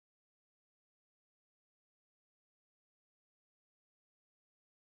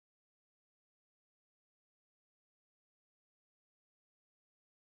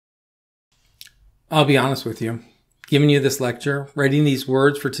I'll be honest with you. Giving you this lecture, writing these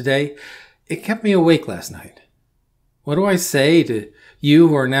words for today, it kept me awake last night. What do I say to you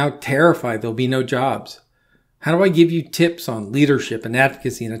who are now terrified there'll be no jobs? How do I give you tips on leadership and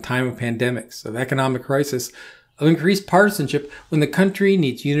advocacy in a time of pandemics, of economic crisis, of increased partisanship when the country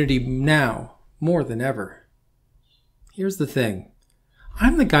needs unity now more than ever? Here's the thing.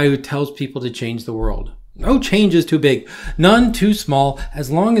 I'm the guy who tells people to change the world. No change is too big, none too small,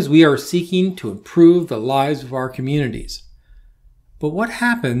 as long as we are seeking to improve the lives of our communities. But what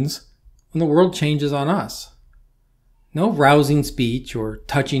happens when the world changes on us? No rousing speech or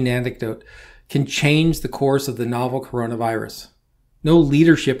touching anecdote can change the course of the novel coronavirus. No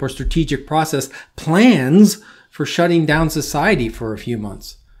leadership or strategic process plans for shutting down society for a few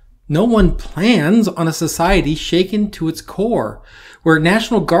months. No one plans on a society shaken to its core, where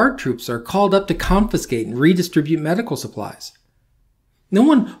National Guard troops are called up to confiscate and redistribute medical supplies. No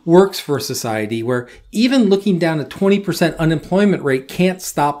one works for a society where even looking down a 20% unemployment rate can't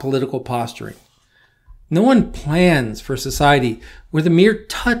stop political posturing. No one plans for a society where the mere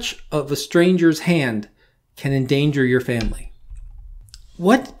touch of a stranger's hand can endanger your family.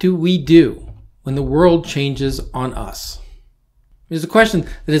 What do we do when the world changes on us? There's a question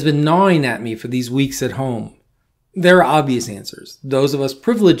that has been gnawing at me for these weeks at home. There are obvious answers. Those of us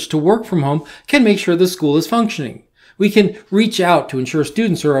privileged to work from home can make sure the school is functioning. We can reach out to ensure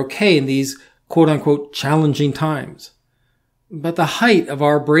students are okay in these quote-unquote challenging times. But the height of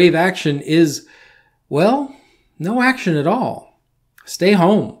our brave action is, well, no action at all. Stay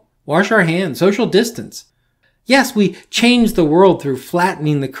home, wash our hands, social distance. Yes, we change the world through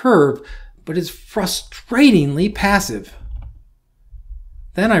flattening the curve, but it's frustratingly passive.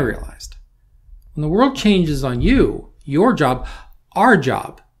 Then I realized, when the world changes on you, your job, our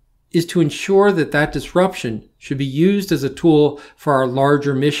job, is to ensure that that disruption should be used as a tool for our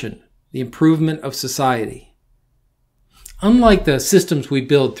larger mission, the improvement of society. Unlike the systems we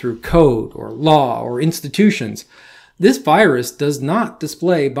build through code or law or institutions, this virus does not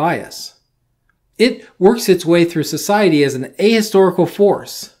display bias. It works its way through society as an ahistorical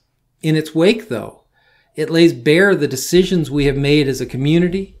force. In its wake, though, it lays bare the decisions we have made as a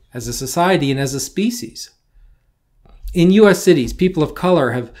community, as a society, and as a species. In U.S. cities, people of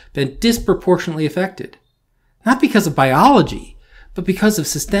color have been disproportionately affected, not because of biology, but because of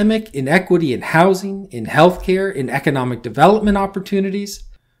systemic inequity in housing, in healthcare, in economic development opportunities.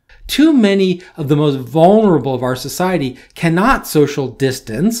 Too many of the most vulnerable of our society cannot social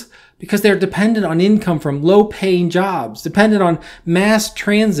distance because they're dependent on income from low-paying jobs, dependent on mass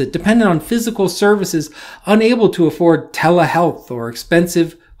transit, dependent on physical services, unable to afford telehealth or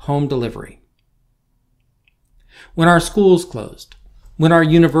expensive home delivery. When our schools closed, when our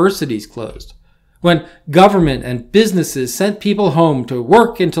universities closed, when government and businesses sent people home to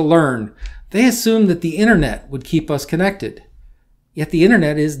work and to learn, they assumed that the internet would keep us connected. Yet the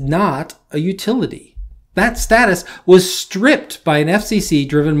internet is not a utility. That status was stripped by an FCC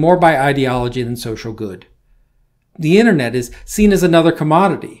driven more by ideology than social good. The internet is seen as another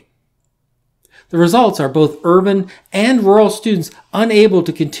commodity. The results are both urban and rural students unable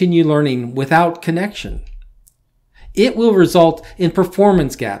to continue learning without connection. It will result in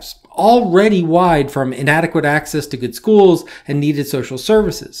performance gaps, already wide from inadequate access to good schools and needed social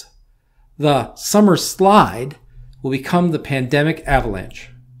services. The summer slide will become the pandemic avalanche.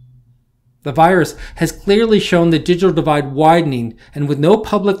 The virus has clearly shown the digital divide widening, and with no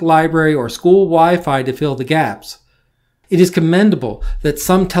public library or school Wi-Fi to fill the gaps. It is commendable that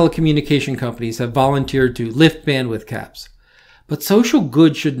some telecommunication companies have volunteered to lift bandwidth caps. But social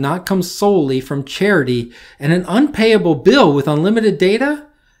good should not come solely from charity, and an unpayable bill with unlimited data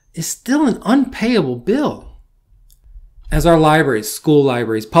is still an unpayable bill. As our libraries, school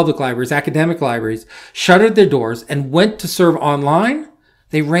libraries, public libraries, academic libraries shuttered their doors and went to serve online,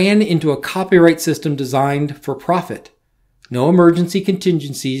 they ran into a copyright system designed for profit. No emergency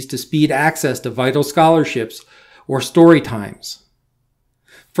contingencies to speed access to vital scholarships or story times.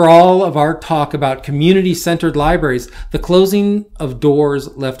 For all of our talk about community-centered libraries, the closing of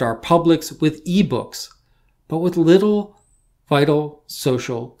doors left our publics with ebooks, but with little vital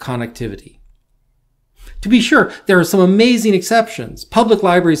social connectivity. To be sure, there are some amazing exceptions. Public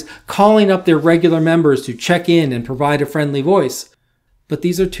libraries calling up their regular members to check in and provide a friendly voice. But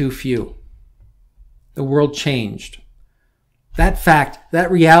these are too few. The world changed. That fact,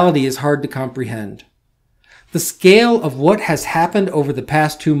 that reality is hard to comprehend. The scale of what has happened over the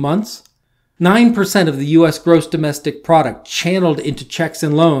past 2 months, 9% of the U.S. gross domestic product channeled into checks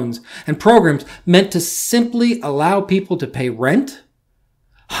and loans and programs meant to simply allow people to pay rent.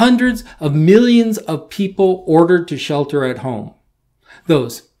 Hundreds of millions of people ordered to shelter at home.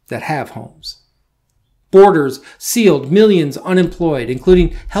 Those that have homes. Borders sealed, millions unemployed,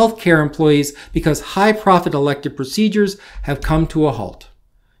 including healthcare employees, because high-profit elective procedures have come to a halt,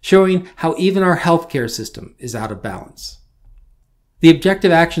 showing how even our healthcare system is out of balance. The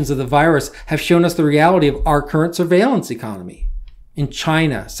objective actions of the virus have shown us the reality of our current surveillance economy. In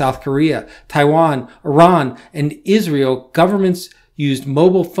China, South Korea, Taiwan, Iran, and Israel, governments used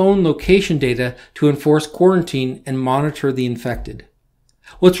mobile phone location data to enforce quarantine and monitor the infected.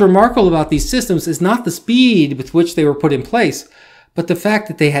 What's remarkable about these systems is not the speed with which they were put in place, but the fact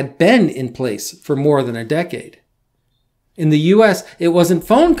that they had been in place for more than a decade. In the US, it wasn't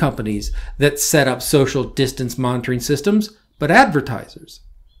phone companies that set up social distance monitoring systems, but advertisers.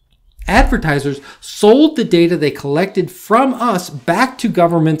 Advertisers sold the data they collected from us back to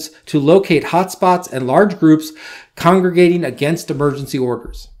governments to locate hotspots and large groups congregating against emergency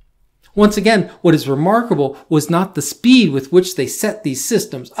orders. Once again, what is remarkable was not the speed with which they set these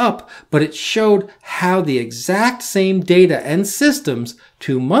systems up, but it showed how the exact same data and systems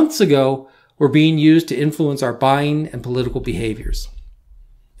 2 months ago were being used to influence our buying and political behaviors.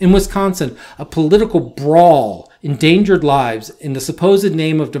 In Wisconsin, a political brawl endangered lives in the supposed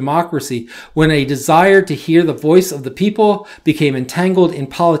name of democracy when a desire to hear the voice of the people became entangled in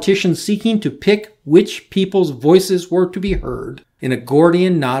politicians seeking to pick which people's voices were to be heard in a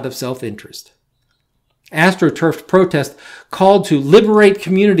Gordian knot of self-interest. AstroTurfed protest called to liberate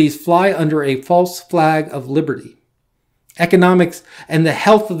communities fly under a false flag of liberty. Economics and the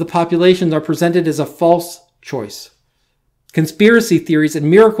health of the populations are presented as a false choice. Conspiracy theories and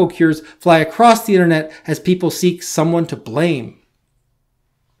miracle cures fly across the internet as people seek someone to blame.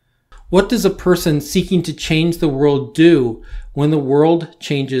 What does a person seeking to change the world do when the world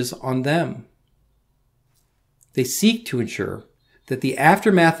changes on them? They seek to ensure that the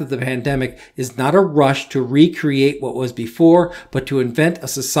aftermath of the pandemic is not a rush to recreate what was before, but to invent a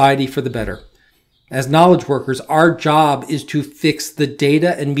society for the better. As knowledge workers, our job is to fix the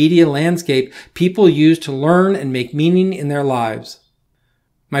data and media landscape people use to learn and make meaning in their lives.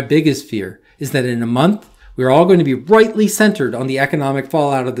 My biggest fear is that in a month, we're all going to be rightly centered on the economic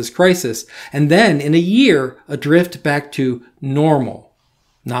fallout of this crisis, and then in a year, adrift back to normal,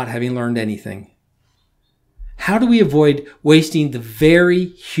 not having learned anything. How do we avoid wasting the very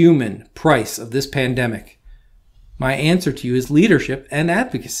human price of this pandemic? My answer to you is leadership and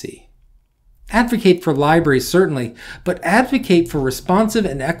advocacy. Advocate for libraries, certainly, but advocate for responsive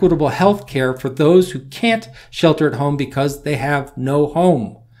and equitable health care for those who can't shelter at home because they have no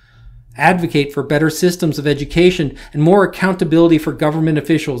home. Advocate for better systems of education and more accountability for government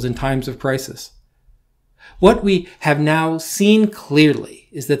officials in times of crisis. What we have now seen clearly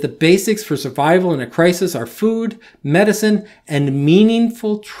is that the basics for survival in a crisis are food, medicine, and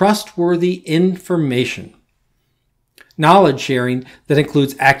meaningful, trustworthy information. Knowledge sharing that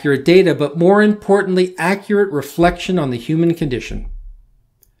includes accurate data, but more importantly, accurate reflection on the human condition.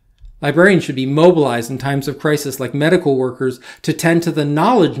 Librarians should be mobilized in times of crisis like medical workers to tend to the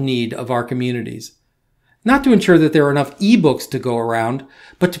knowledge need of our communities. Not to ensure that there are enough ebooks to go around,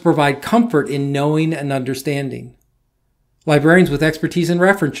 but to provide comfort in knowing and understanding. Librarians with expertise in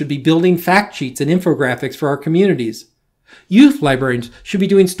reference should be building fact sheets and infographics for our communities. Youth librarians should be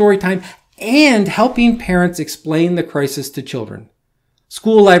doing story time and helping parents explain the crisis to children.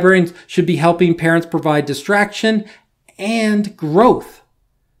 School librarians should be helping parents provide distraction and growth.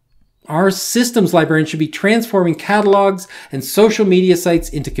 Our systems librarians should be transforming catalogs and social media sites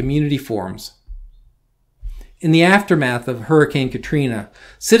into community forums. In the aftermath of Hurricane Katrina,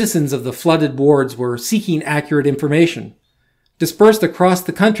 citizens of the flooded wards were seeking accurate information. Dispersed across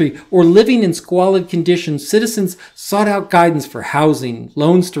the country or living in squalid conditions, citizens sought out guidance for housing,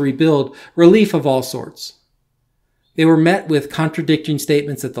 loans to rebuild, relief of all sorts. They were met with contradicting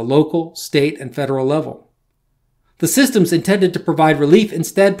statements at the local, state, and federal level. The systems intended to provide relief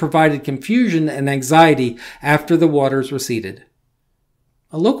instead provided confusion and anxiety after the waters receded.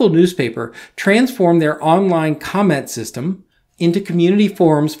 A local newspaper transformed their online comment system into community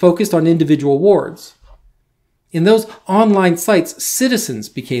forums focused on individual wards. In those online sites, citizens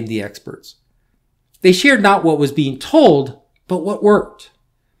became the experts. They shared not what was being told, but what worked.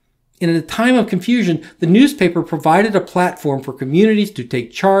 In a time of confusion, the newspaper provided a platform for communities to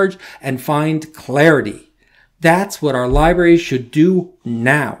take charge and find clarity. That's what our libraries should do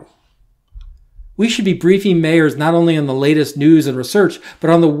now. We should be briefing mayors not only on the latest news and research, but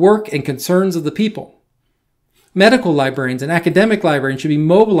on the work and concerns of the people. Medical librarians and academic librarians should be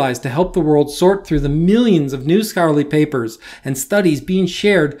mobilized to help the world sort through the millions of new scholarly papers and studies being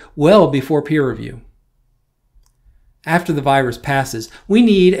shared well before peer review. After the virus passes, we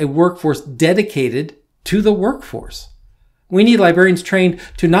need a workforce dedicated to the workforce. We need librarians trained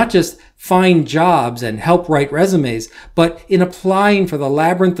to not just find jobs and help write resumes, but in applying for the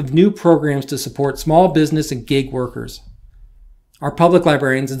labyrinth of new programs to support small business and gig workers. Our public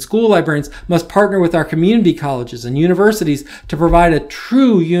librarians and school librarians must partner with our community colleges and universities to provide a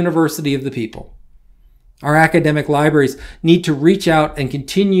true university of the people. Our academic libraries need to reach out and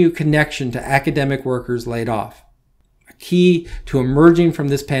continue connection to academic workers laid off. A key to emerging from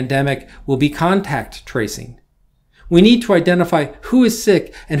this pandemic will be contact tracing. We need to identify who is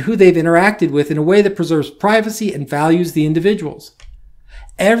sick and who they've interacted with in a way that preserves privacy and values the individuals.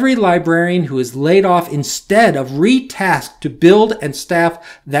 Every librarian who is laid off instead of retasked to build and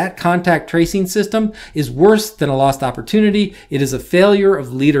staff that contact tracing system is worse than a lost opportunity. It is a failure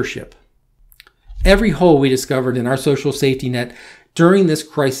of leadership. Every hole we discovered in our social safety net during this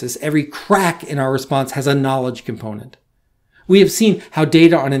crisis, every crack in our response has a knowledge component. We have seen how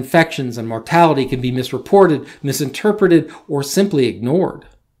data on infections and mortality can be misreported, misinterpreted, or simply ignored.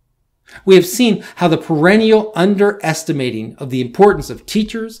 We have seen how the perennial underestimating of the importance of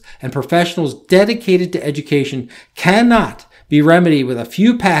teachers and professionals dedicated to education cannot be remedied with a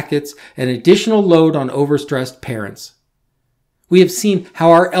few packets and additional load on overstressed parents. We have seen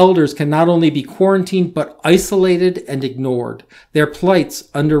how our elders can not only be quarantined but isolated and ignored, their plights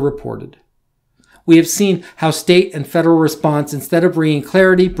underreported. We have seen how state and federal response, instead of bringing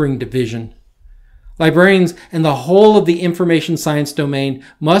clarity, bring division. Librarians and the whole of the information science domain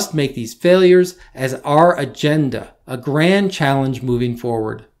must make these failures as our agenda, a grand challenge moving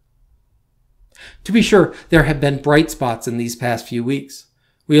forward. To be sure, there have been bright spots in these past few weeks.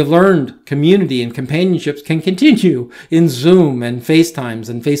 We have learned community and companionships can continue in Zoom and FaceTimes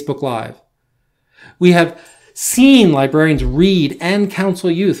and Facebook Live. We have seen librarians read and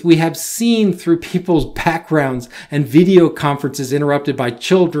counsel youth. We have seen through people's backgrounds and video conferences interrupted by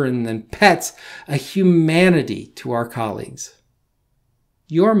children and pets a humanity to our colleagues.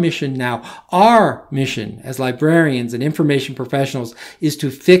 Your mission now, our mission as librarians and information professionals, is to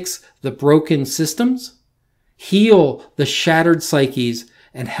fix the broken systems, heal the shattered psyches,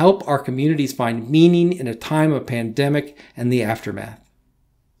 and help our communities find meaning in a time of pandemic and the aftermath.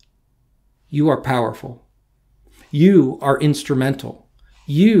 You are powerful. You are instrumental.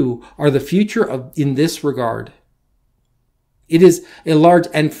 You are the future in this regard. It is a large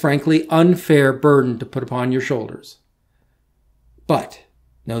and frankly unfair burden to put upon your shoulders. But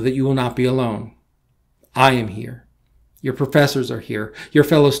know that you will not be alone. I am here. Your professors are here. Your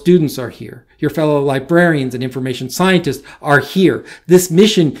fellow students are here. Your fellow librarians and information scientists are here. This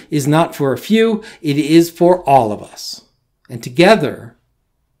mission is not for a few. It is for all of us. And together,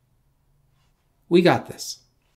 we got this.